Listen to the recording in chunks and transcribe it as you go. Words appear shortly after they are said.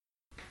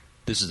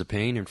This is the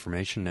Pain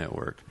Information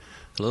Network.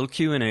 A little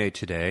Q&A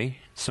today,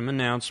 some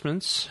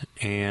announcements,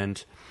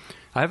 and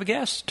I have a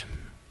guest.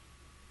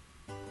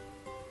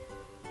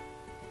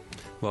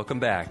 Welcome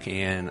back,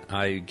 and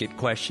I get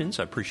questions.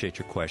 I appreciate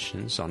your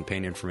questions on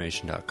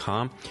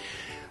paininformation.com.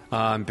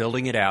 I'm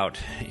building it out,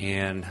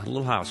 and a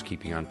little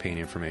housekeeping on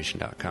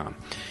paininformation.com.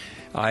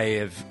 I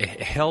have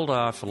held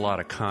off a lot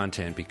of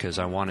content because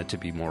I want it to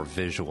be more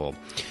visual,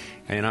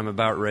 and I'm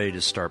about ready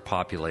to start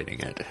populating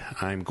it.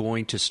 I'm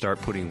going to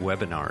start putting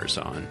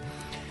webinars on,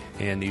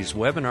 and these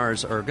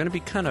webinars are going to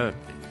be kind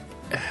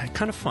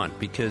of fun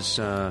because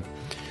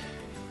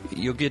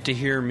you'll get to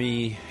hear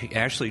me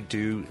actually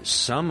do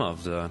some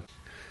of the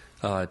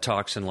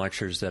talks and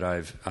lectures that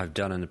I've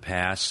done in the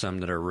past, some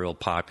that are real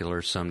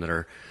popular, some that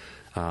are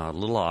a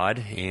little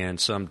odd, and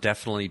some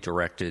definitely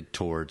directed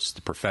towards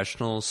the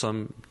professional,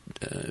 some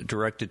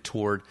directed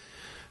toward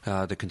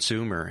the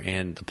consumer.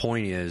 And the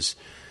point is,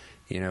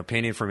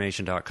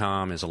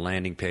 paininformation.com is a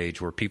landing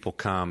page where people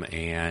come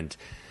and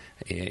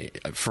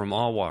from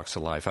all walks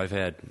of life. I've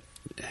had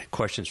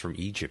questions from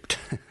Egypt.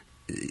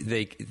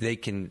 They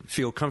can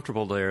feel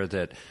comfortable there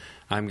that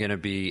I'm going to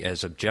be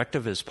as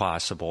objective as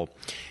possible,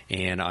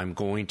 and I'm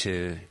going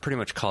to pretty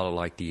much call it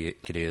like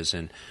it is,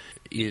 and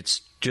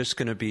it's just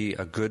going to be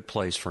a good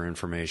place for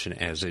information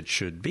as it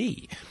should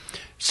be.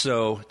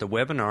 So the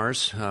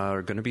webinars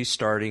are going to be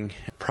starting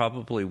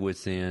probably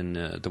within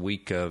the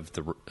week of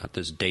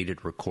this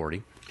dated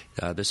recording.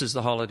 This is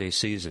the holiday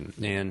season,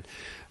 and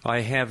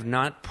I have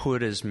not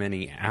put as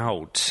many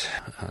out,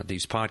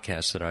 these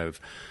podcasts that I've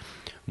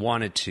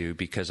wanted to,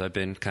 because I've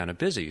been kind of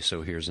busy.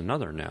 So here's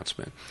another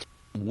announcement.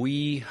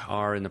 We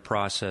are in the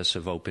process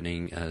of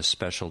opening a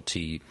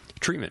specialty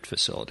treatment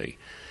facility.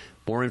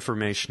 More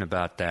information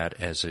about that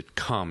as it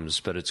comes,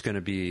 but it's going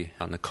to be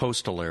on the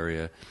coastal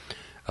area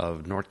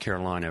of North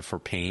Carolina for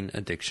pain,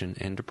 addiction,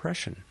 and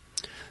depression.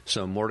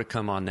 So more to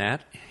come on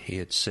that.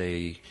 It's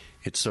a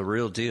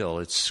real deal.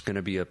 It's going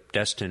to be a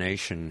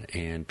destination,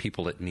 and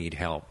people that need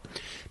help,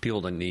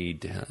 people that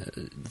need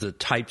the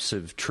types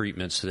of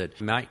treatments that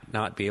might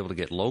not be able to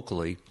get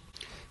locally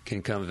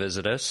can come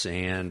visit us,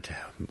 and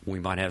we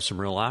might have some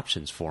real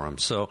options for them.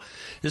 So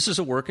this is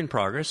a work in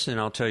progress, and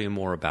I'll tell you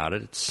more about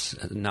it. It's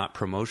not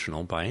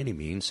promotional by any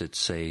means.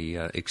 It's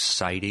a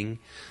exciting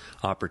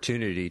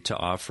opportunity to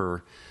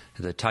offer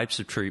the types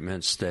of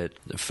treatments that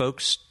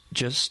folks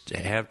just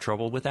have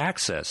trouble with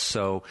access.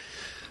 So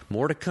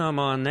more to come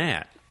on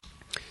that.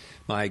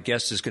 My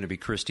guest is going to be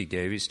Kristy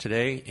Davies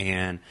today,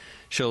 and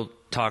she'll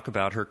talk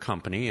about her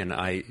company, and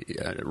I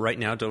right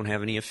now don't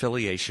have any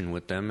affiliation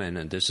with them,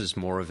 and this is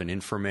more of an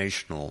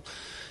informational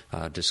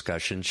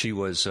discussion. She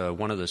was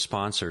one of the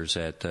sponsors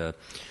at the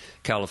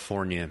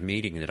California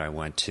meeting that I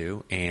went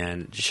to,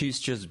 and she's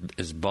just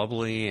as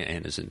bubbly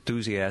and as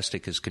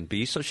enthusiastic as can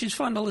be, so she's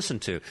fun to listen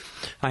to.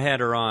 I had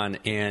her on,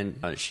 and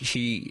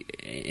she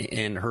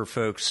and her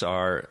folks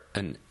are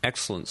an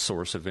excellent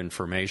source of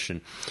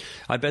information.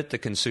 I bet the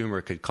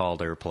consumer could call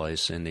their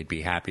place, and they'd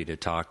be happy to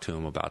talk to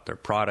them about their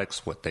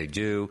products, what they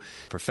do.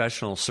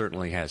 Professional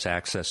certainly has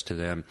access to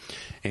them,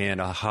 and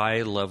a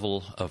high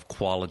level of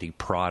quality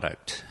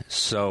product.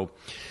 So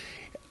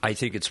I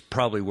think it's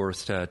probably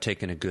worth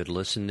taking a good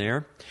listen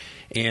there.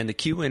 And the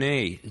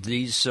Q&A,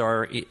 these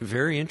are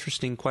very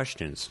interesting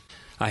questions.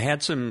 I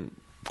had some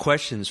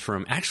questions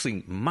from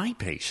actually my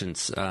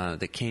patients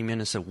that came in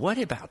and said, what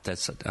about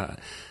this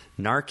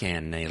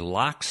Narcan,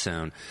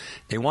 Naloxone?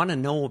 They want to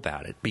know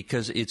about it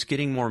because it's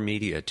getting more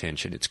media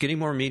attention. It's getting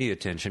more media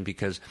attention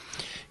because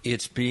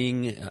it's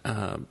being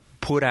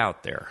put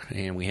out there.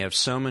 And we have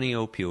so many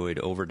opioid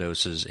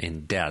overdoses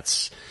and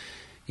deaths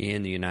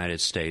in the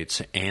United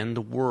States and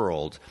the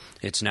world.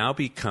 It's now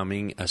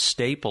becoming a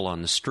staple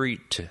on the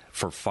street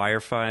for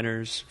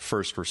firefighters,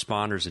 first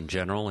responders in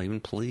general,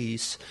 even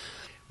police.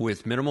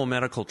 With minimal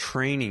medical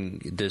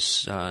training,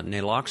 this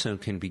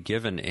naloxone can be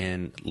given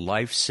and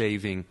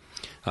life-saving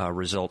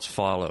results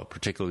follow,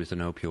 particularly with an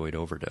opioid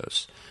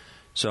overdose.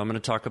 So I'm going to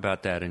talk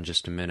about that in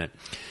just a minute.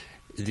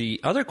 The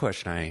other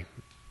question I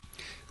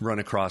run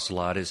across a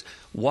lot is,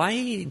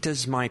 why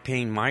does my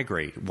pain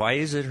migrate? Why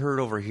is it hurt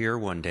over here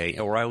one day?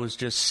 Or I was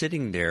just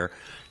sitting there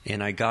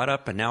and I got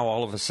up and now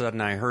all of a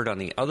sudden I hurt on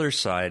the other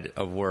side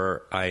of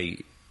where I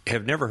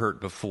have never hurt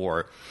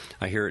before.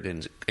 I hear it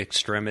in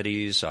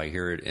extremities. I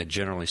hear it,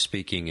 generally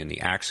speaking, in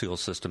the axial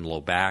system, low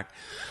back,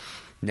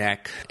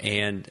 neck,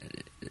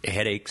 and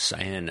headaches.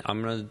 And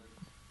I'm going to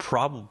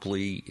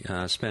probably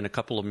spend a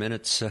couple of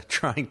minutes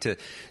trying to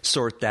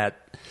sort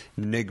that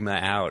enigma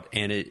out.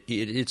 And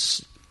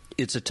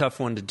it's a tough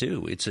one to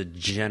do. It's a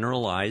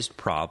generalized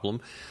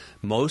problem.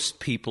 Most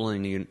people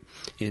in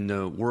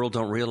the world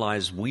don't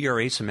realize we are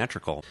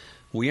asymmetrical.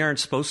 We aren't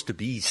supposed to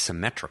be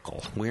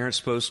symmetrical. We aren't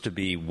supposed to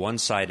be one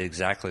side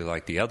exactly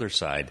like the other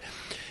side.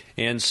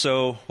 And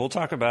so we'll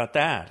talk about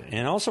that.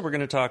 And also we're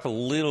going to talk a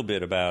little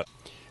bit about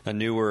a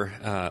newer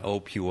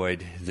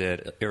opioid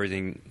that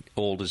everything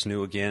old is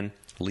new again,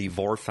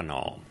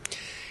 levorphanol.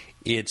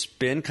 It's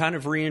been kind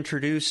of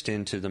reintroduced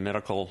into the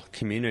medical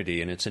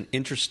community, and it's an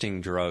interesting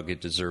drug. It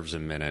deserves a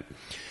minute.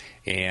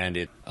 And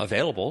it's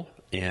available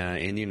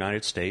in the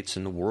United States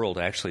and the world.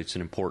 Actually, it's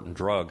an important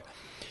drug.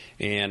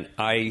 And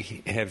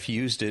I have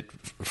used it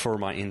for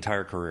my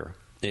entire career.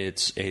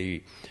 It's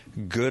a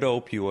good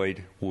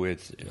opioid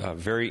with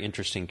very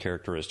interesting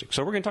characteristics.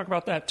 So we're going to talk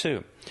about that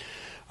too.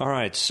 All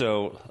right,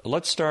 so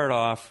let's start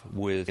off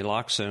with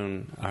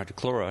naloxone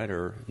hydrochloride,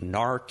 or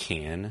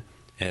Narcan,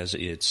 as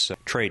its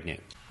trade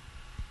name.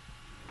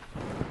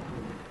 All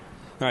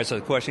right, so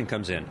the question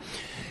comes in.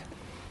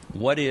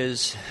 What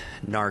is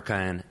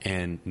Narcan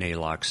and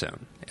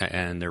naloxone?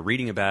 And they're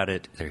reading about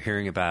it, they're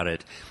hearing about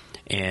it,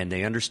 and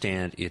they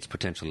understand it's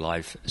potentially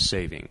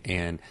life-saving.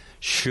 And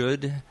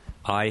should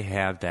I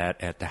have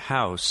that at the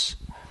house,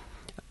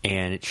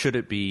 and should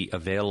it be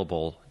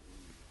available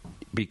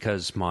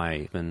because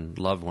my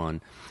loved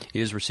one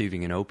is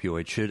receiving an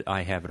opioid, should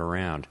I have it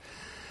around?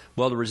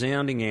 Well, the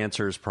resounding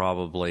answer is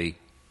probably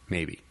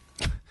maybe.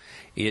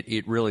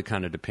 It really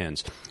kind of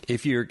depends.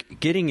 If you're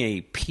getting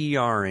a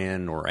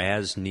PRN or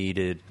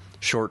as-needed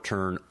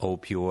short-term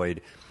opioid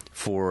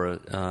for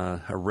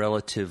a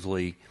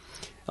relatively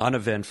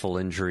uneventful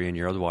injury and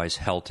you're otherwise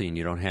healthy and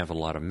you don't have a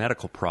lot of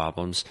medical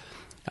problems,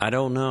 I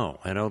don't know.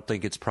 I don't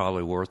think it's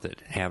probably worth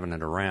it having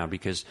it around,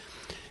 because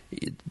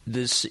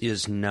this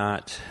is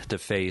not the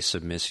face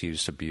of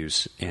misuse,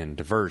 abuse, and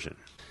diversion.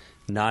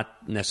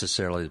 Not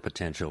necessarily the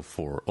potential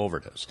for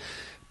overdose.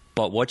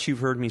 But what you've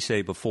heard me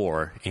say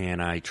before,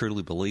 and I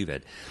truly believe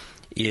it,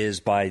 is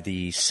by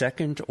the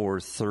second or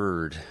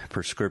third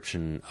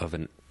prescription of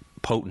a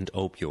potent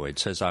opioid,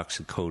 says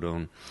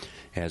oxycodone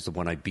as the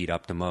one I beat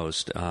up the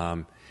most,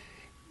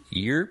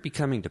 you're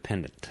becoming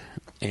dependent.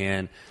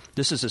 And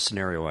this is a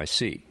scenario I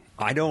see.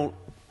 I don't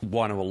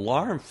want to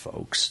alarm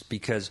folks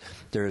because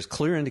there is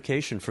clear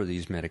indication for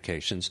these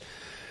medications,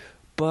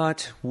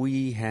 but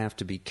we have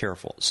to be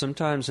careful.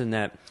 Sometimes in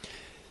that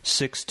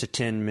 6 to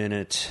 10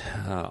 minute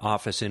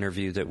office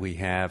interview that we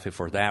have, if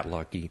we're that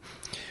lucky,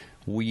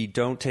 we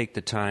don't take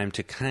the time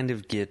to kind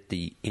of get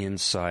the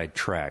inside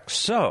track.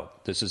 So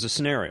this is a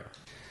scenario.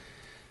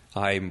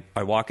 I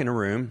walk in a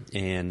room,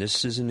 and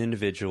this is an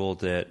individual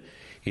that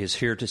is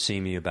here to see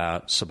me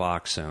about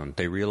Suboxone.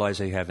 They realize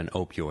they have an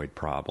opioid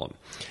problem.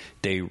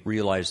 They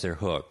realize they're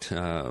hooked.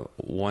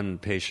 One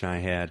patient I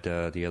had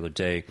the other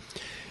day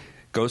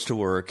goes to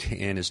work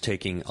and is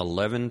taking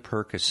 11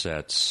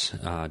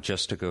 Percocets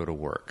just to go to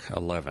work.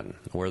 11.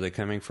 Where are they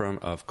coming from?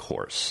 Of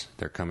course,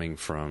 they're coming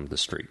from the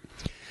street.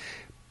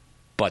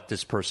 But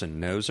this person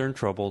knows they're in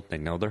trouble. They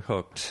know they're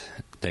hooked.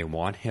 They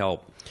want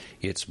help.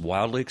 It's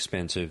wildly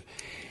expensive.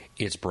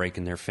 It's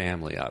breaking their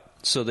family up.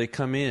 So they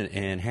come in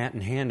and hat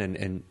in hand,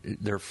 and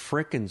they're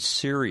frickin'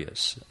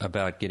 serious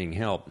about getting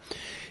help.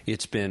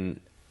 It's been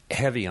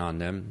heavy on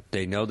them.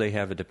 They know they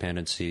have a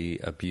dependency,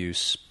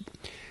 abuse.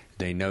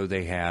 They know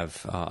they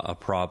have a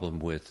problem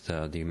with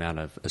the amount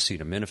of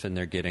acetaminophen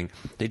they're getting.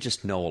 They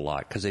just know a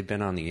lot because they've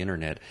been on the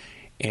internet,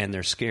 and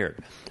they're scared.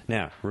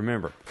 Now,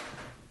 remember,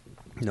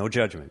 no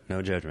judgment,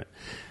 no judgment.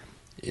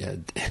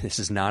 This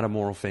is not a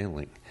moral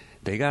failing.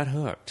 They got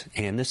hooked,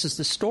 and this is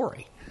the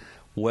story.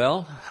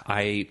 Well,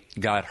 I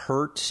got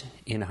hurt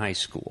in high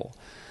school,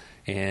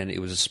 and it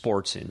was a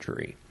sports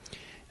injury.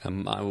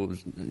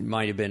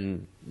 Might have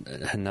been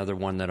another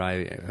one that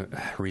I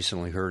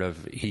recently heard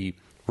of. He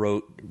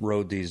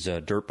rode these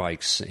dirt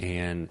bikes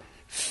and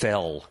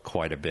fell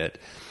quite a bit,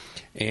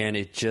 and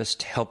it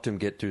just helped him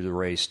get through the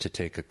race to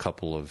take a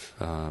couple of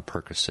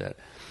Percocet.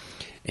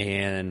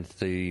 And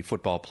the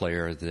football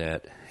player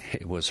that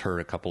was hurt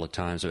a couple of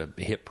times, a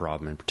hip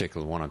problem in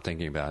particular, one I'm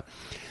thinking about,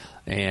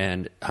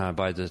 and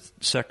by the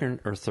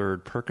second or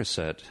third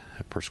Percocet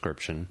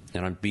prescription,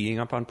 and I'm beating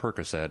up on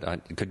Percocet,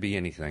 it could be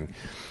anything.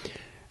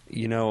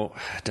 You know,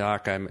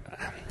 Doc, I'm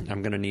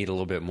going to need a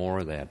little bit more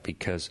of that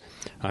because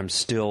I'm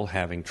still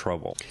having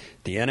trouble.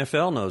 The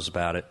NFL knows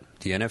about it.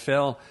 The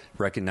NFL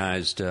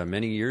recognized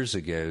many years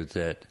ago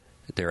that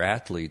their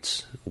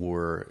athletes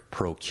were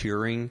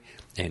procuring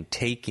and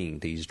taking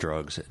these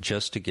drugs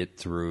just to get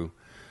through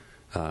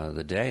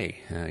the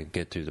day,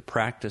 get through the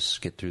practice,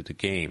 get through the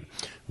game.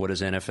 What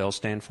does NFL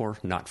stand for?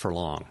 Not for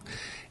long.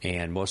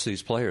 And most of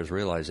these players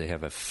realize they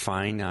have a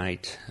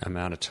finite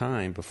amount of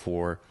time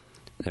before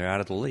they're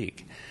out of the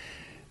league.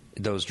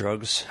 Those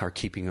drugs are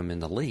keeping them in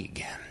the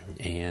league.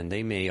 And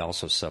they may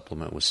also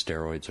supplement with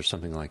steroids or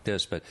something like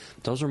this, but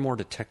those are more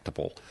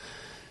detectable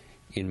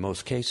in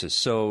most cases.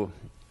 So,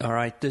 all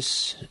right,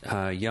 this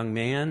young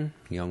man,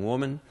 young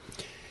woman,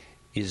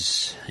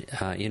 is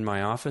in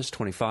my office,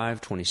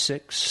 25,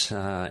 26,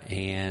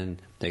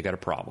 and they got a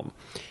problem.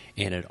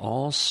 And it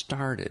all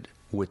started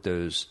with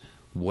those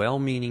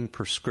well-meaning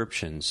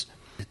prescriptions.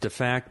 The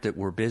fact that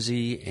we're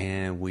busy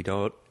and we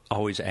don't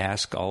always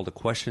ask all the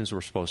questions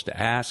we're supposed to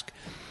ask.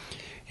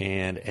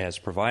 And as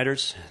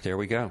providers, there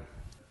we go.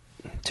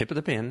 Tip of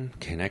the pen,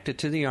 connected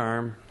to the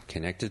arm,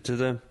 connected to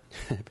the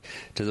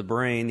to the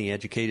brain, the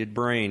educated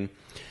brain,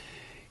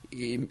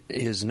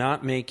 is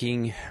not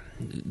making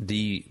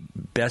the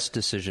best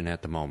decision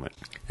at the moment.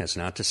 That's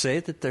not to say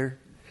that they're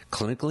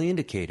clinically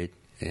indicated,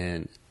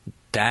 and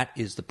that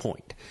is the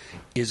point.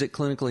 Is it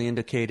clinically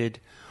indicated,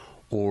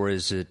 Or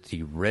is it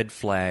the red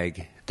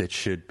flag that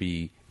should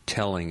be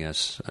telling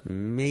us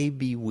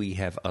maybe we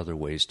have other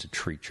ways to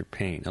treat your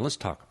pain? Now let's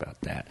talk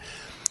about that.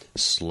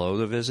 Slow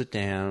the visit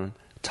down,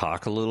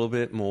 talk a little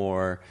bit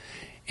more,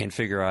 and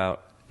figure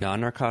out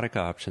non-narcotic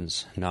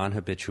options,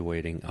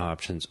 non-habituating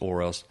options,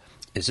 or else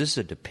is this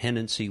a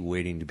dependency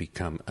waiting to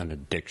become an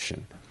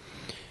addiction?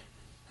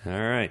 All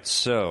right,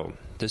 so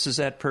this is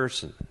that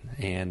person,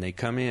 and they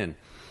come in.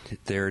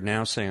 They're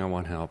now saying, I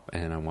want help,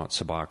 and I want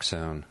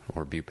Suboxone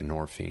or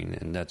buprenorphine,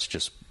 and that's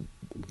just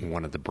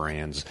one of the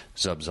brands,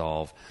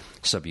 Zubsolv,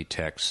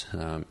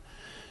 Subutex.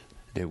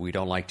 That we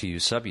don't like to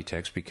use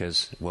Subutex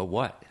because, well,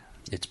 what?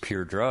 It's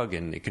pure drug,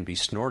 and it can be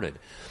snorted.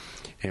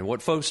 And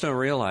what folks don't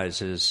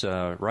realize is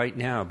right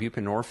now,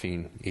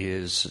 buprenorphine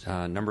is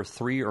number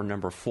 3 or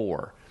number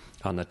 4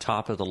 on the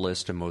top of the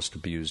list of most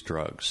abused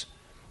drugs.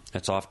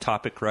 That's off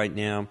topic right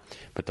now,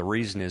 but the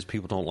reason is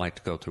people don't like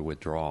to go through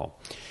withdrawal.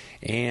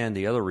 And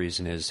the other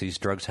reason is these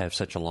drugs have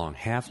such a long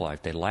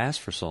half-life. They last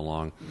for so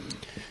long.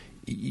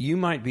 You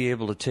might be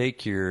able to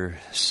take your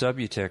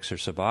Subutex or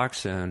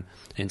Suboxone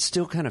and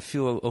still kind of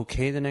feel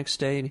okay the next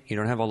day. You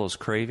don't have all those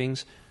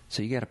cravings.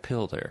 So you got a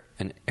pill there,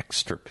 an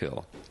extra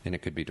pill, and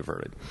it could be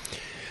diverted.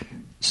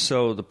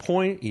 So the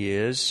point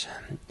is,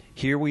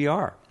 here we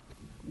are.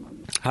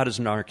 How does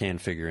Narcan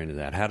figure into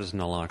that? How does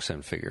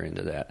Naloxone figure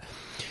into that?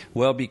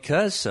 Well,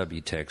 because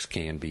Subutex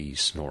can be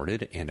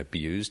snorted and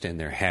abused, and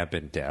there have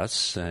been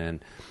deaths,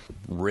 and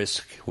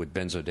risk with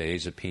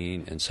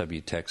benzodiazepine and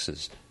Subutex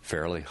is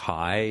fairly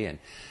high,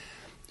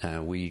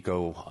 and we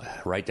go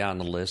right down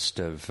the list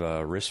of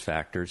risk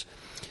factors.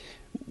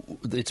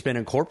 It's been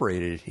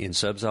incorporated in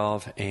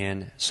Zubsolv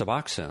and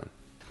Suboxone.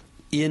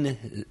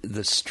 In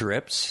the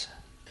strips,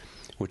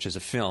 which is a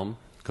film,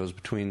 goes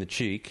between the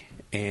cheek,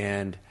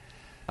 and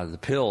the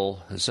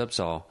pill,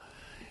 Zubsolv,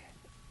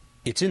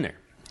 it's in there.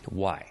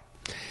 Why?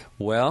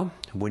 Well,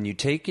 when you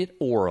take it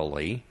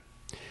orally,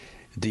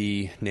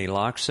 the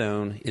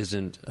Naloxone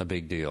isn't a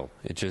big deal.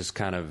 It just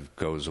kind of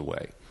goes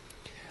away.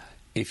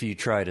 If you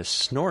try to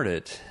snort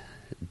it,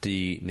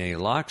 the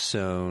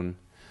Naloxone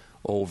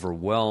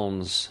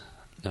overwhelms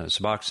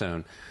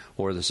Suboxone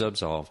or the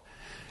Zubsolv,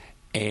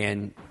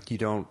 and you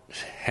don't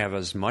have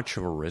as much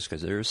of a risk,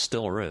 as there is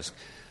still a risk,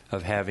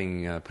 of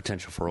having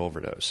potential for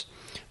overdose.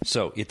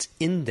 So it's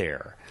in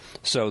there.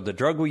 So the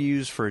drug we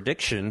use for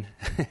addiction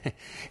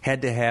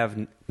had to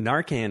have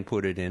Narcan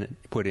put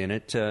in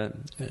it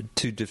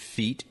to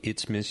defeat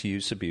its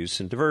misuse, abuse,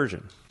 and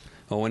diversion.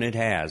 Oh, and it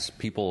has.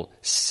 People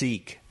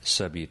seek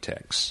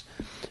Subutex.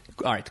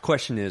 All right, the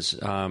question is,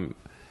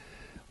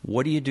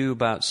 what do you do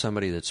about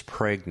somebody that's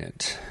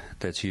pregnant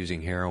that's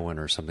using heroin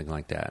or something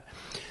like that?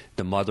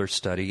 The Mother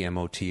study,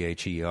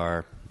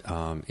 MOTHER,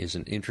 is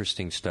an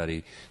interesting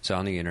study. It's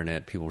on the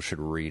internet. People should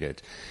read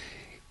it.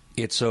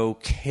 It's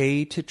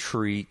okay to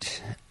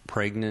treat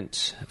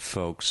pregnant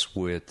folks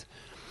with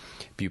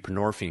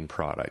buprenorphine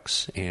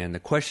products. And the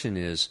question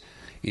is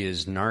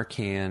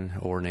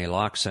Narcan or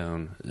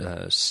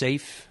Naloxone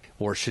safe,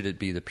 or should it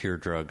be the pure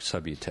drug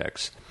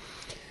Subutex?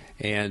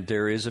 And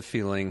there is a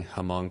feeling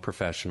among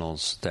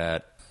professionals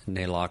that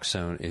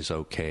Naloxone is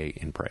okay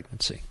in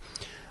pregnancy.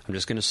 I'm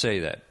just going to say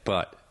that,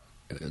 but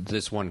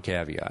this one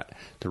caveat.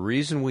 The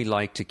reason we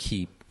like to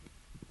keep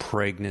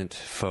pregnant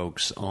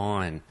folks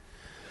on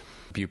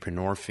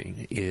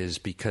buprenorphine is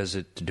because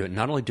it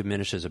not only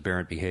diminishes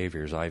aberrant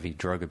behaviors, IV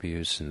drug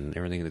abuse and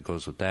everything that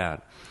goes with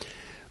that,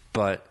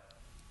 but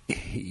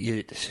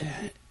it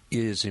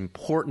is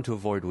important to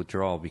avoid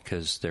withdrawal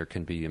because there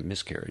can be a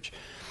miscarriage.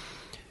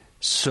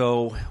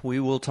 So we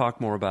will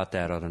talk more about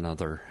that on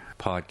another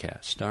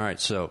podcast. All right,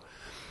 so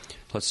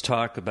let's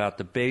talk about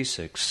the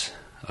basics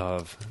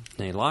of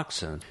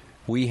Naloxone.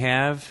 We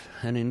have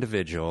an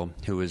individual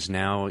who is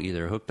now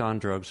either hooked on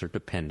drugs or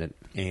dependent,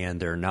 and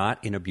they're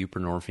not in a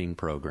buprenorphine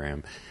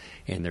program,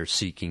 and they're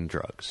seeking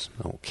drugs.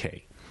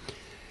 Okay.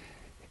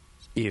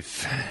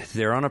 If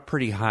they're on a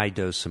pretty high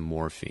dose of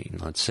morphine,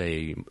 let's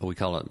say we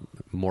call it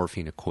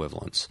morphine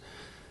equivalents,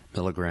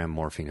 milligram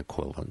morphine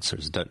equivalents,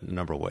 there's a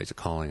number of ways of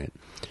calling it,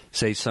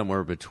 say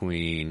somewhere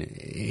between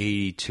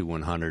 80 to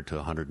 100 to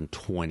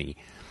 120,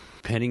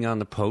 depending on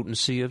the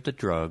potency of the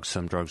drug.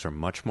 Some drugs are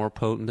much more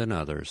potent than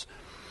others.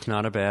 It's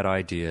not a bad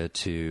idea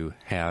to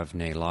have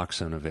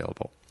Naloxone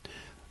available.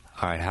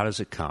 All right, how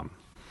does it come?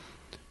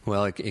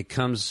 Well, it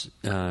comes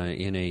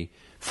in a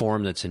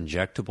form that's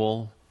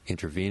injectable,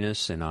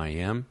 intravenous, and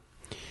IM.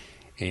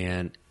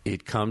 And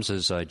it comes,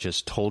 as I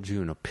just told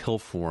you, in a pill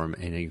form,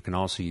 and you can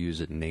also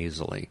use it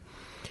nasally.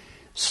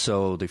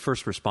 So the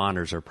first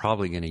responders are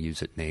probably going to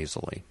use it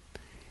nasally.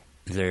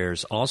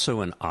 There's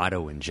also an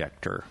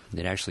auto-injector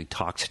that actually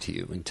talks to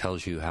you and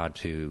tells you how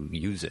to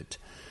use it.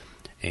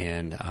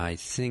 And I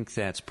think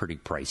that's pretty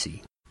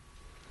pricey.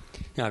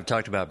 Now, I've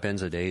talked about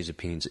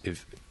benzodiazepines.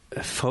 If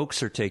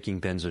folks are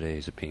taking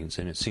benzodiazepines,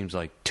 and it seems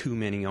like too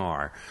many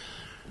are,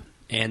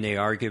 and they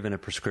are given a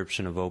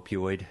prescription of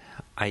opioid,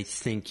 I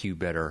think you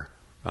better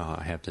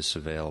have this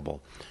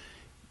available.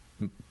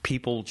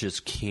 People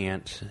just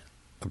can't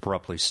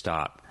abruptly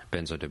stop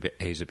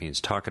benzodiazepines.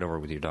 Talk it over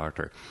with your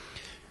doctor.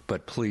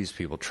 But please,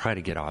 people, try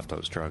to get off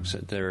those drugs.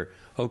 They're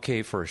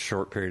okay for a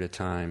short period of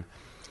time,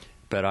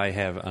 but I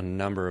have a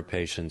number of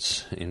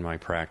patients in my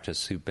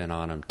practice who've been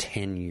on them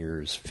 10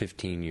 years,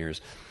 15 years,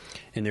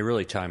 and they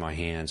really tie my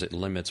hands. It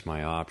limits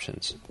my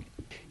options.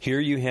 Here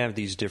you have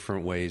these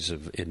different ways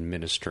of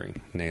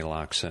administering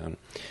naloxone.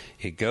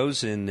 It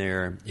goes in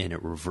there and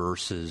it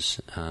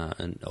reverses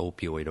an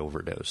opioid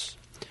overdose.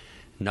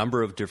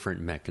 Number of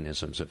different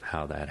mechanisms of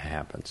how that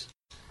happens.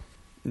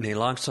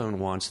 Naloxone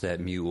wants that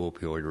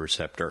mu-opioid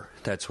receptor.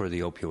 That's where the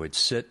opioids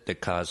sit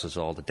that causes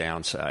all the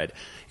downside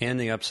and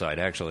the upside,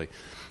 actually.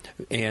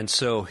 And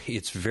so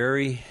it's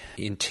very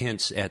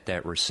intense at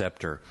that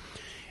receptor.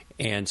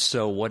 And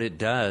so what it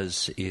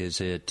does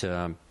is it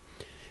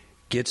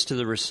gets to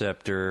the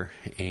receptor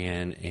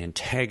and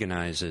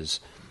antagonizes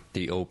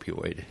the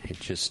opioid. It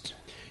just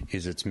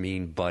is its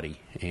mean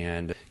buddy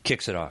and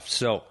kicks it off.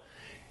 So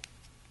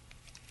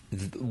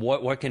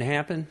what can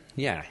happen?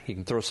 Yeah, you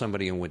can throw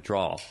somebody in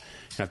withdrawal.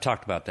 And I've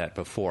talked about that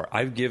before.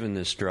 I've given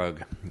this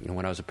drug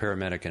when I was a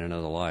paramedic in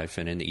another life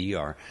and in the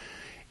ER,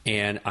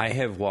 and I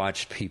have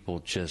watched people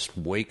just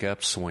wake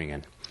up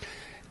swinging.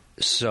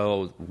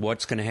 So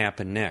what's going to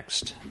happen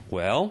next?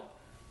 Well,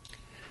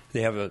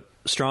 they have a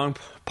strong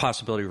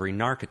possibility of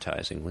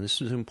re-narcotizing. Well,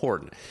 this is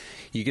important.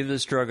 You give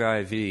this drug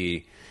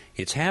IV,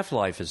 its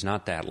half-life is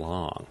not that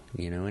long,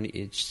 and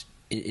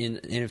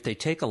if they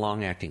take a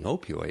long-acting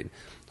opioid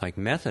like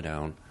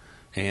methadone,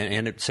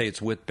 and say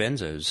it's with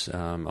benzos,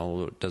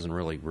 although it doesn't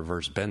really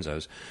reverse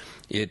benzos,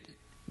 it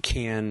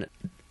can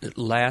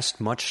last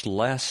much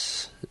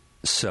less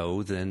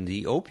so than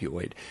the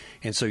opioid.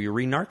 And so you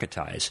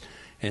re-narcotize.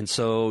 And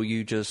so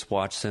you just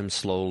watch them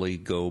slowly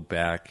go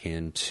back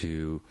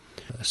into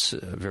a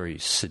very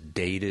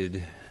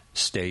sedated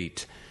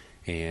state,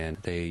 and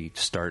they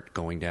start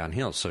going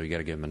downhill. So you got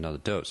to give them another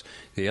dose.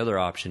 The other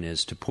option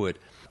is to put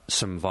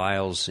some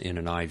vials in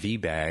an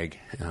IV bag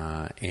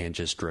and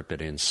just drip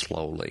it in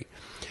slowly.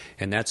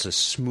 And that's a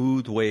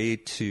smooth way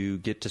to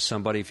get to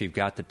somebody if you've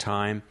got the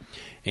time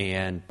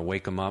and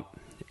wake them up.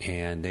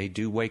 And they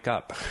do wake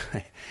up.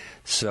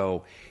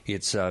 So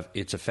it's a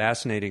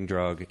fascinating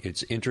drug.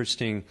 It's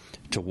interesting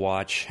to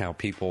watch how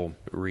people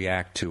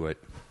react to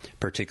it,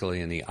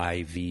 particularly in the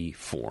IV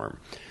form.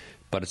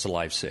 But it's a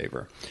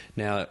lifesaver.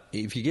 Now,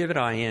 if you give it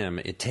IM,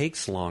 it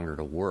takes longer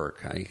to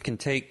work. It can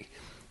take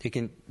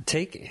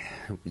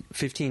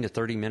 15 to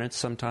 30 minutes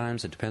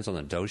sometimes. It depends on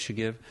the dose you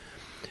give.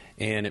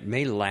 And it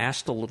may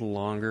last a little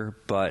longer,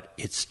 but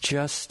it's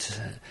just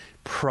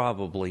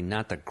probably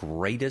not the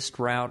greatest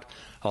route,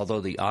 although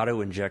the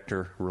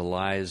auto-injector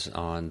relies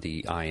on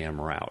the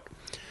IM route.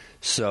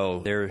 So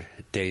their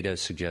data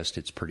suggests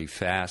it's pretty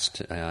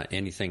fast.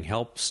 Anything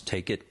helps.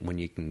 Take it when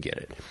you can get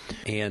it.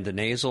 And the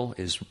nasal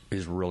is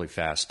really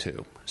fast,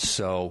 too.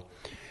 So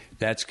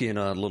that's in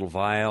a little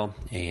vial,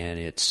 and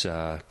it's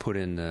put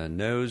in the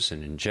nose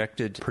and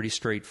injected. Pretty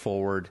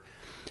straightforward,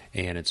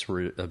 and it's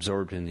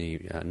absorbed in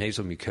the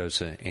nasal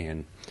mucosa,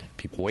 and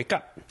people wake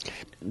up.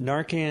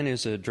 Narcan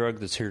is a drug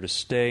that's here to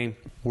stay.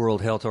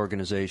 World Health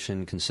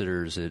Organization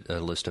considers it a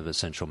list of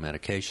essential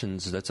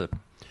medications.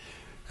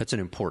 That's an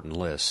important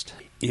list.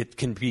 It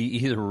can be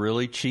either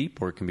really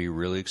cheap or it can be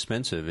really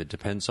expensive. It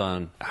depends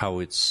on how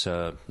it's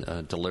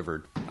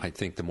delivered. I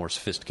think the more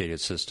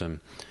sophisticated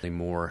system, the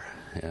more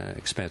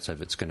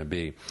expensive it's going to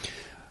be.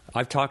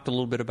 I've talked a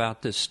little bit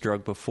about this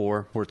drug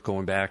before. Worth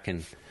going back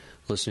and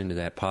listening to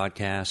that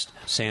podcast.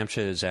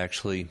 SAMHSA is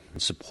actually in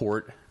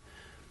support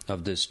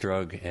of this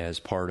drug as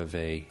part of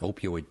a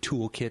opioid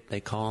toolkit,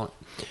 they call it.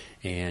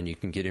 And you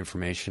can get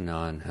information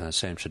on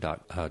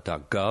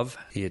samhsa.gov.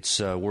 It's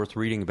worth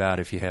reading about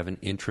if you have an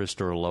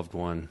interest or a loved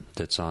one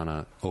that's on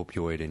an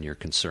opioid and you're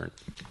concerned.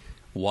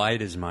 Why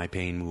does my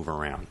pain move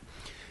around?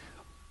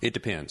 It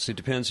depends. It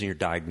depends on your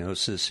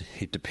diagnosis.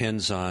 It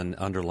depends on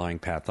underlying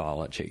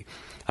pathology.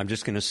 I'm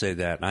just going to say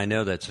that. I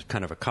know that's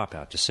kind of a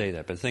cop-out to say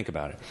that, but think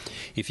about it.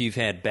 If you've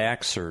had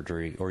back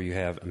surgery or you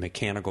have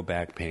mechanical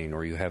back pain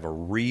or you have a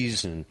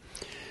reason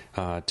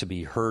to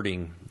be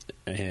hurting,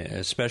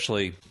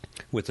 especially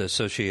with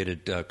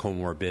associated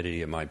comorbidity,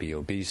 it might be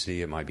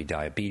obesity, it might be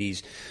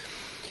diabetes,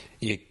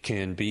 it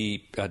can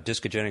be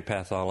discogenic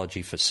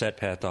pathology, facet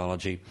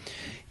pathology.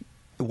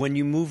 When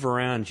you move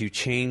around, you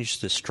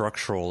change the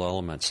structural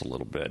elements a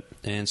little bit.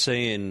 And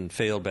say in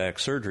failed back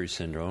surgery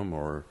syndrome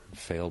or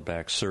failed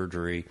back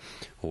surgery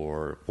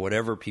or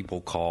whatever people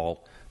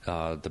call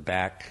the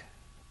back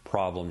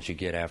problems you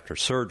get after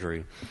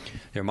surgery,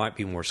 there might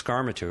be more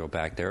scar material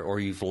back there,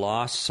 or you've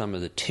lost some of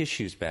the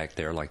tissues back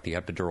there, like the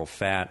epidural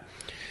fat,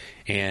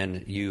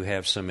 and you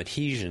have some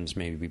adhesions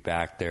maybe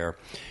back there.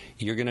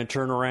 You're going to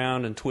turn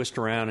around and twist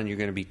around, and you're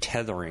going to be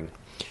tethering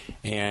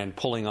and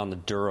pulling on the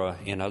dura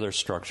and other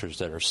structures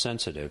that are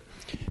sensitive.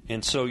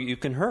 And so you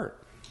can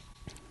hurt.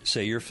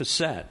 Say you're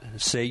facet.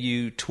 Say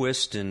you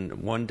twist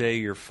and one day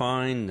you're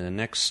fine, the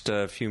next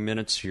few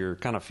minutes you're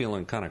kind of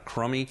feeling kind of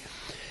crummy.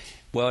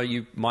 Well,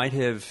 you might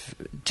have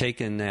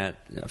taken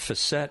that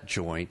facet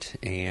joint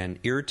and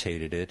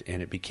irritated it,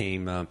 and it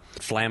became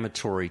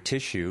inflammatory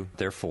tissue.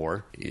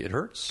 Therefore, it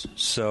hurts.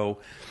 So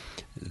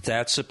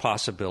that's a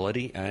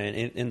possibility,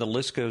 and the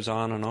list goes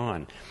on and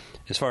on.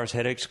 As far as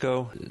headaches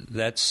go,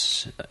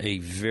 that's a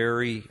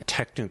very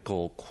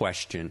technical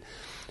question.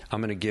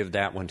 I'm going to give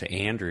that one to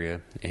Andrea,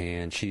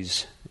 and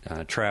she's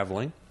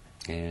traveling,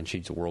 and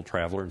she's a world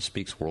traveler and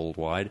speaks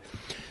worldwide.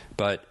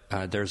 But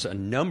there's a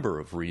number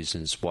of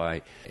reasons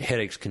why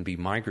headaches can be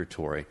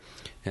migratory,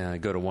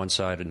 go to one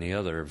side and the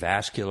other.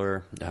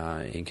 Vascular,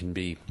 it can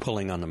be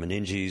pulling on the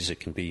meninges.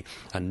 It can be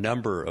a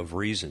number of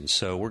reasons.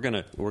 So we're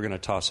gonna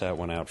toss that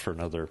one out for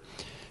another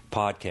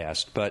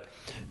podcast. But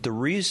the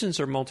reasons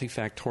are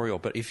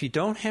multifactorial. But if you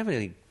don't have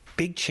any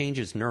big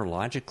changes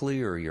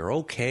neurologically, or you're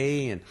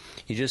okay and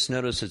you just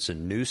notice it's a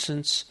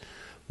nuisance,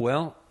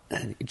 well,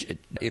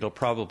 it'll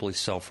probably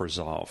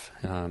self-resolve.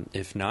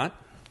 If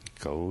not,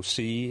 go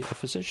see a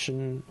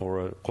physician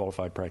or a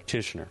qualified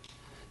practitioner.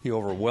 The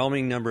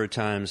overwhelming number of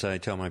times I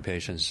tell my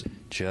patients,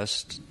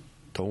 just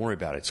don't worry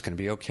about it. It's going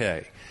to be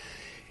okay.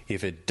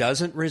 If it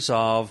doesn't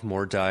resolve,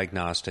 more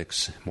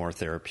diagnostics, more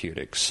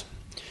therapeutics.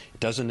 It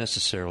doesn't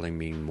necessarily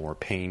mean more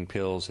pain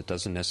pills. It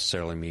doesn't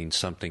necessarily mean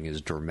something is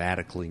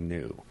dramatically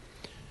new.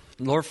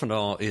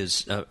 Lorphanol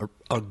is a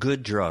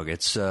good drug.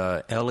 It's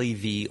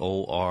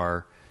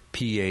Levorphanol.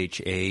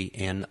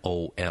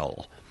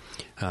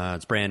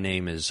 Its brand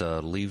name is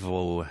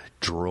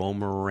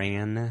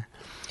Levodromeran,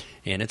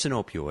 and it's an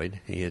opioid.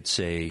 It's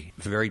a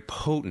very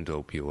potent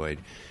opioid,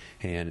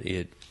 and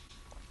it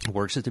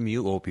works at the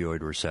mu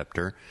opioid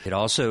receptor. It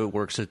also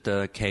works at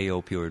the K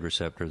opioid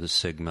receptor, the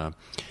sigma,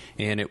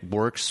 and it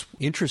works,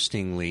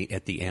 interestingly,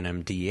 at the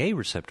NMDA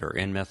receptor,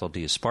 N-methyl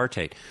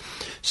D-aspartate.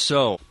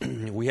 So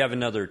we have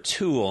another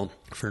tool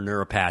for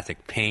neuropathic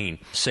pain.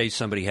 Say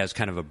somebody has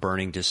kind of a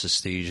burning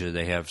dysesthesia,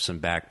 they have some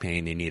back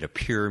pain, they need a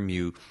pure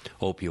mu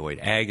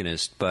opioid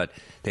agonist, but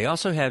they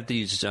also have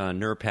these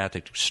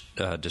neuropathic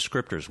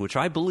descriptors, which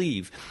I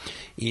believe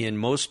in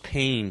most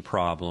pain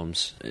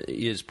problems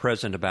is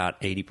present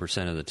about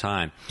 80% of the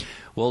time.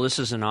 Well, this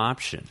is an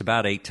option.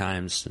 About 8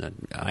 times,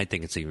 I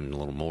think it's even a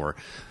little more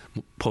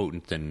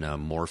potent than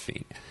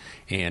morphine.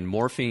 And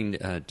morphine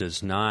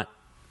does not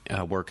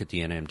work at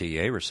the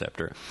NMDA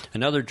receptor.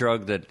 Another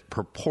drug that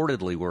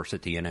purportedly works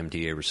at the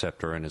NMDA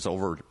receptor and is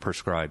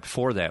overprescribed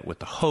for that with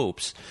the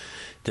hopes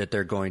that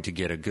they're going to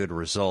get a good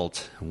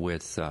result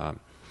with their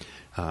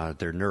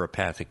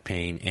neuropathic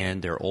pain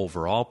and their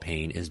overall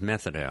pain is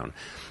methadone.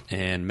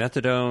 And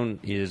methadone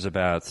is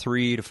about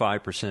 3 to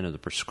 5% of the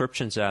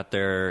prescriptions out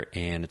there,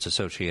 and it's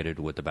associated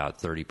with about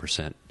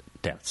 30%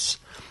 deaths.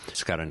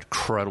 It's got an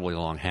incredibly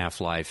long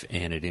half-life,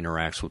 and it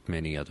interacts with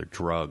many other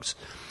drugs,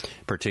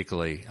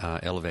 particularly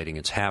elevating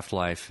its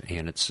half-life,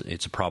 and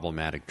it's a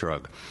problematic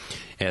drug.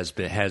 As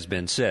has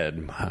been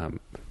said,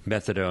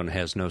 methadone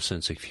has no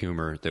sense of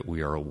humor that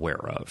we are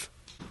aware of.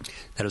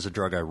 That is a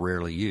drug I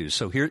rarely use.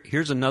 So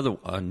here's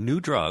a new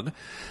drug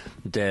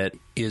that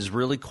is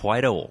really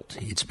quite old.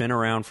 It's been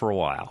around for a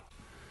while.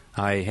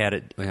 I had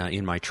it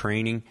in my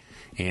training,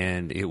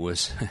 and it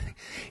was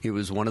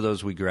one of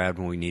those we grabbed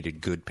when we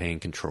needed good pain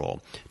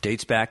control.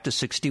 Dates back to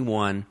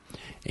 1961,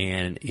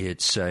 and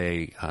it's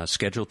a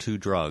Schedule II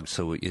drug,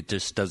 so it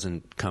just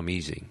doesn't come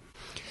easy.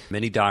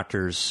 Many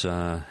doctors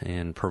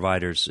and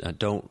providers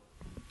don't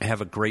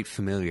have a great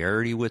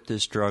familiarity with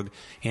this drug.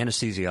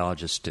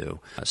 Anesthesiologists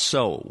do.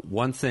 So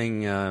one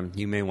thing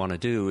you may want to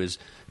do is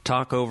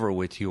talk over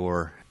with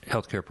your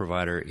healthcare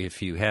provider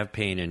if you have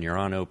pain and you're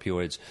on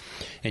opioids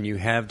and you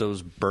have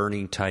those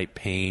burning type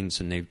pains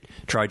and they've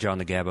tried you on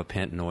the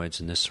gabapentinoids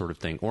and this sort of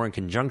thing, or in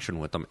conjunction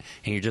with them,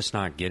 and you're just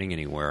not getting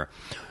anywhere,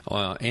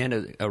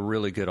 and a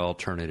really good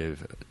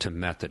alternative to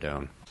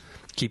methadone.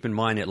 Keep in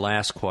mind it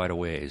lasts quite a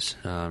ways.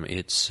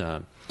 It's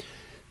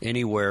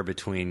anywhere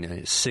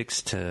between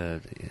 6 to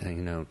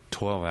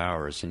 12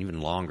 hours and even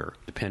longer,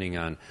 depending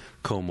on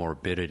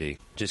comorbidity.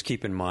 Just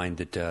keep in mind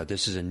that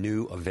this is a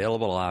new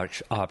available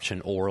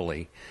option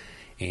orally,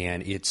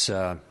 and it's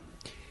a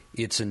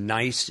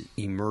nice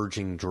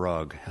emerging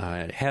drug.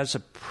 It has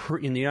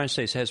in the United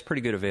States has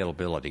pretty good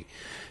availability,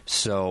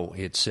 so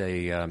it's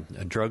a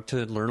drug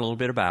to learn a little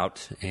bit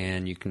about,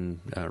 and you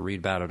can read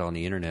about it on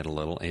the internet a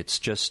little. It's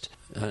just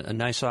a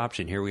nice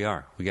option. Here we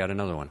are. We got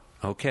another one.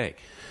 Okay.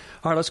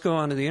 All right, let's go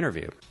on to the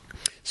interview.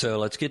 So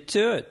let's get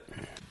to it.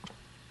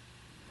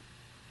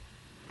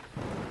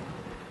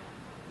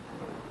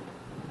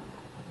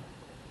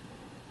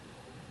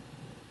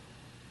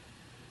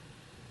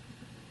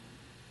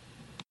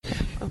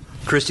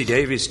 Kristy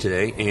Davies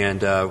today,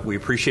 and we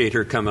appreciate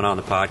her coming on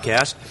the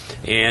podcast.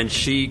 And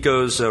she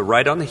goes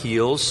right on the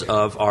heels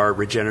of our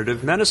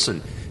regenerative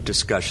medicine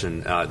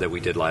discussion that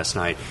we did last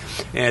night.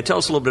 And tell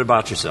us a little bit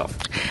about yourself.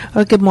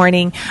 Well, good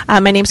morning.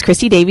 My name is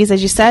Kristy Davies,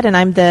 as you said, and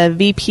I'm the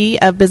VP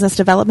of Business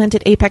Development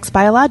at Apex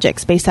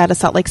Biologics, based out of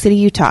Salt Lake City,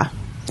 Utah.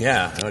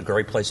 Yeah, a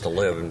great place to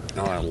live, and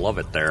I love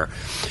it there.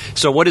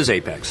 So what is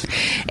Apex?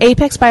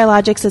 Apex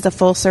Biologics is a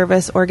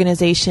full-service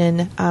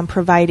organization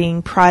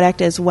providing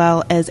product as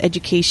well as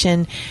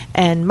education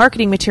and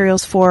marketing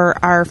materials for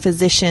our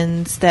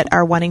physicians that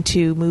are wanting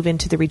to move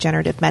into the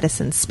regenerative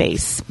medicine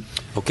space.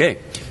 Okay,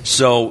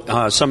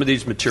 so some of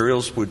these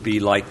materials would be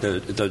like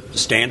the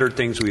standard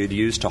things we would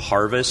use to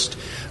harvest.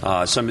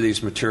 Some of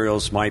these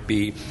materials might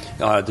be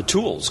the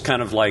tools,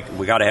 kind of like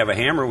we got to have a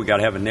hammer, we got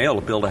to have a nail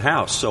to build a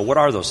house. So what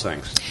are those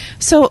things?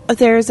 So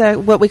there's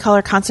what we call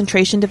our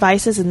concentration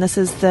devices, and this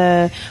is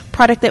the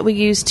product that we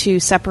use to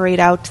separate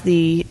out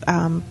the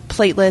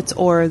platelets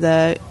or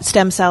the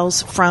stem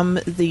cells from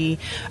the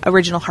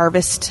original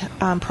harvest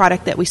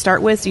product that we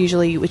start with,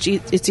 usually which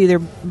it's either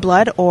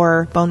blood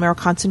or bone marrow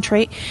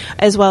concentrate,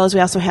 as well as we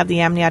also have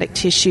the amniotic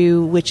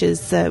tissue, which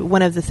is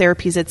one of the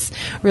therapies that's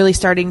really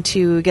starting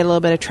to get a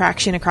little bit of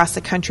traction across the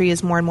country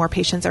as more and more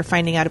patients are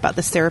finding out about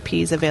this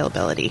therapy's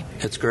availability.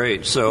 That's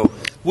great. So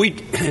we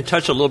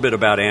touched a little bit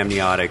about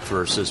amniotic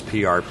versus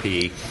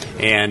PRP,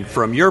 and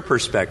from your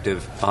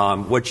perspective,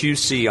 what you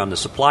see on the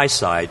supply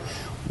side,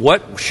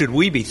 what should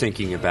we be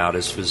thinking about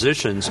as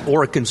physicians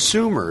or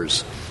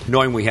consumers,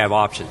 knowing we have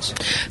options?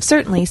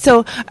 Certainly.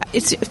 So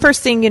it's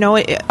first thing,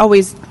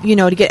 always,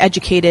 to get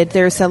educated.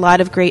 There's a lot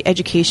of great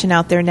education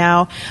out there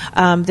now.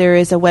 There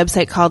is a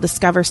website called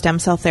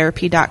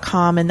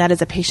discoverstemcelltherapy.com, and that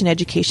is a patient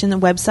education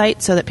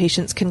website so that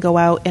patients can go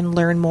out and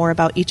learn more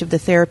about each of the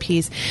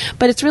therapies.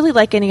 But it's really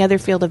like any other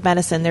field of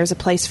medicine. There's a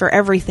place for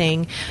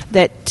everything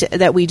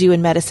that we do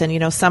in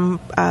medicine. Some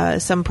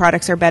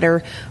products are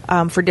better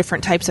for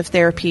different types of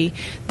therapy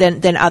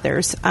than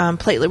others.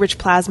 Platelet-rich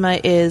plasma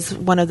is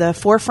one of the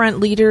forefront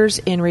leaders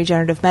in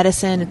regenerative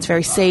medicine. It's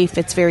very safe,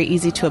 it's very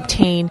easy to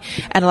obtain,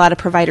 and a lot of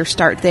providers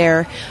start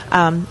there.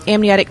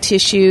 Amniotic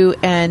tissue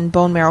and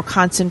bone marrow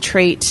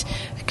concentrate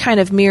kind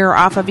of mirror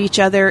off of each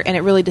other, and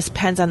it really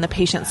depends on the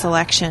patient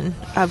selection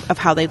of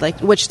how they'd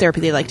like, which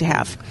therapy they like to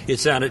have. It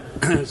sounded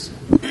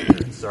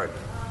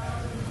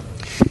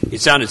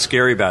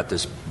scary about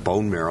this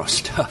bone marrow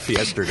stuff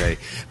yesterday,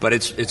 but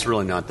it's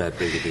really not that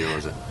big a deal,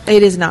 is it?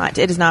 It is not.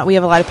 It is not. We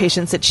have a lot of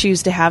patients that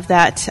choose to have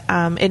that,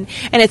 and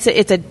it's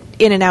a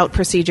in and out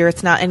procedure.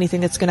 It's not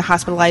anything that's going to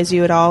hospitalize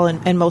you at all,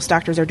 and most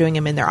doctors are doing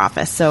them in their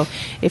office. So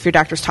if your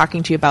doctor's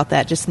talking to you about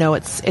that, just know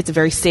it's a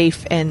very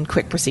safe and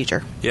quick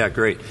procedure. Yeah,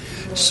 great.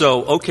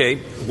 So, okay,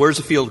 where's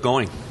the field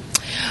going?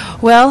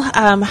 Well,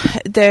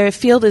 the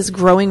field is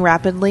growing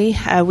rapidly.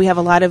 We have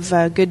a lot of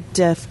good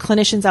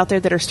clinicians out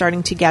there that are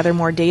starting to gather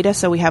more data,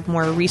 so we have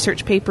more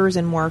research papers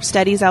and more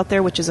studies out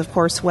there, which is, of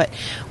course, what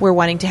we're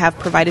wanting to have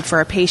provided for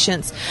our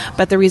patients.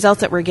 But the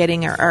results that we're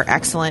getting are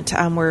excellent.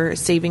 We're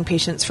saving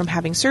patients from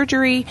having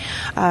surgery.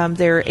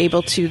 They're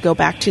able to go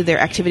back to their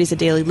activities of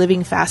daily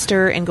living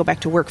faster and go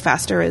back to work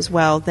faster as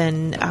well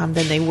than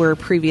they were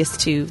previous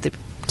to the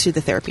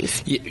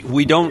therapies.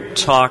 We don't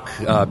talk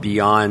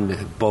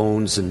beyond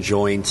bones and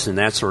joints and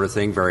that sort of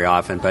thing very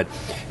often, but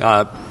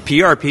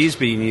PRP is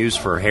being used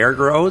for hair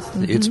growth.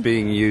 Mm-hmm. It's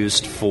being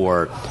used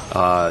for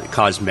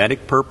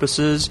cosmetic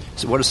purposes.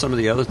 So what are some of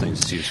the other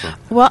things it's used for?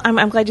 Well,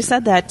 I'm glad you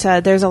said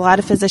that. There's a lot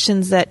of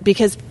physicians that,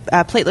 because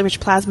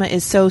platelet-rich plasma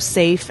is so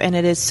safe and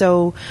it is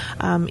so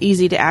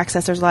easy to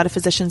access, there's a lot of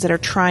physicians that are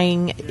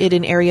trying it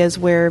in areas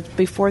where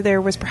before there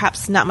was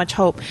perhaps not much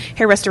hope.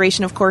 Hair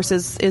restoration, of course,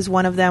 is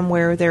one of them,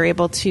 where they're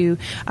able to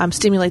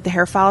stimulate the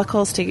hair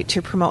follicles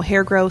to promote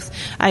hair growth.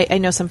 I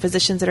know some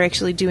physicians that are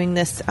actually doing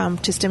this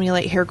to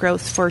stimulate hair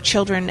growth for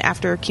children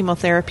after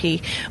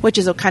chemotherapy, which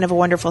is a kind of a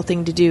wonderful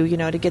thing to do,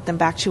 to get them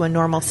back to a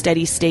normal,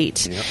 steady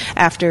state. Yep.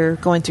 After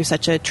going through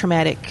such a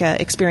traumatic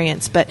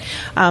experience. But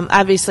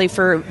obviously,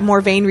 for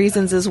more vain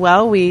reasons as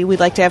well, we'd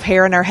like to have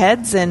hair on our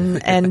heads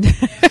and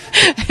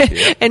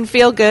and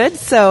feel good.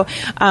 So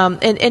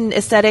in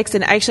aesthetics,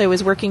 and actually I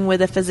was working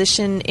with a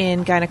physician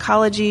in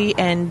gynecology,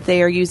 and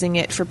they are using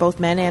it for both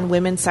men and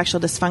women's sexual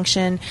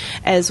dysfunction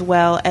as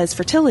well as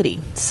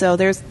fertility. So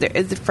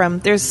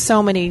there's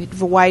so many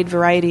wide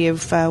variety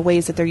of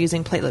ways that they're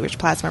using platelet-rich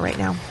plasma right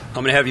now. I'm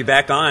going to have you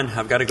back on.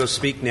 I've got to go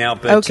speak now,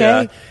 but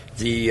okay.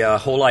 The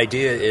whole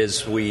idea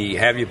is we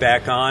have you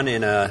back on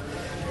in a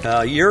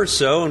year or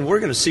so, and we're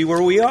going to see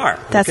where we are.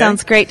 That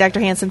sounds great, Dr.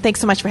 Hansen. Thanks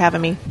so much for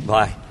having me.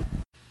 Bye.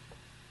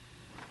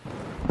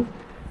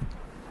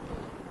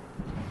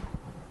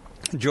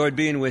 Enjoyed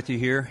being with you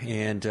here,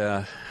 and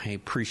I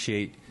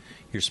appreciate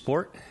your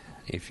support.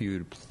 If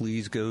you'd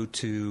please go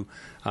to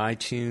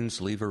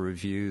iTunes, leave a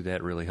review.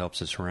 That really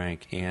helps us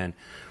rank. And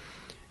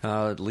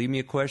leave me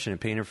a question at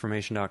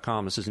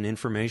paininformation.com. This is an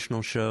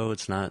informational show.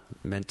 It's not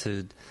meant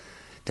to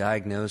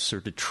diagnose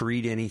or to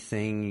treat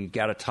anything. You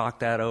got to talk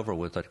that over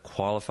with a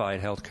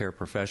qualified healthcare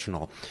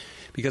professional,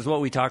 because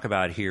what we talk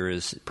about here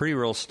is pretty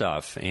real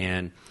stuff.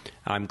 And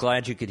I'm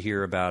glad you could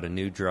hear about a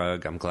new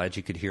drug. I'm glad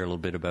you could hear a little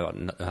bit about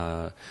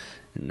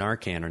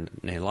Narcan or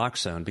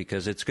Naloxone,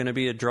 because it's going to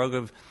be a drug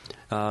of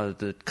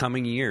the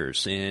coming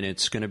years, and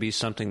it's going to be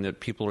something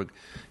that people are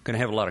going to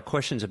have a lot of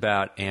questions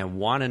about and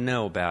want to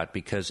know about,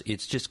 because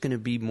it's just going to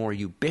be more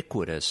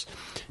ubiquitous.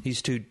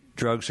 These two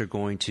drugs are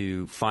going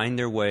to find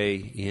their way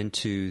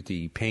into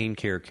the pain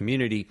care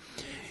community,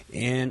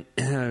 and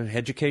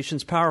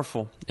education's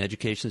powerful.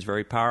 Education's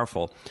very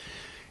powerful.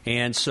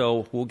 And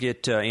so we'll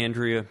get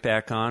Andrea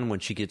back on when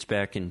she gets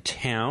back in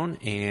town,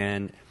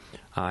 and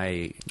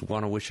I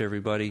want to wish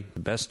everybody the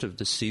best of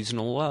the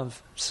seasonal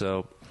love.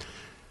 So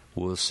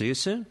We'll see you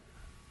soon.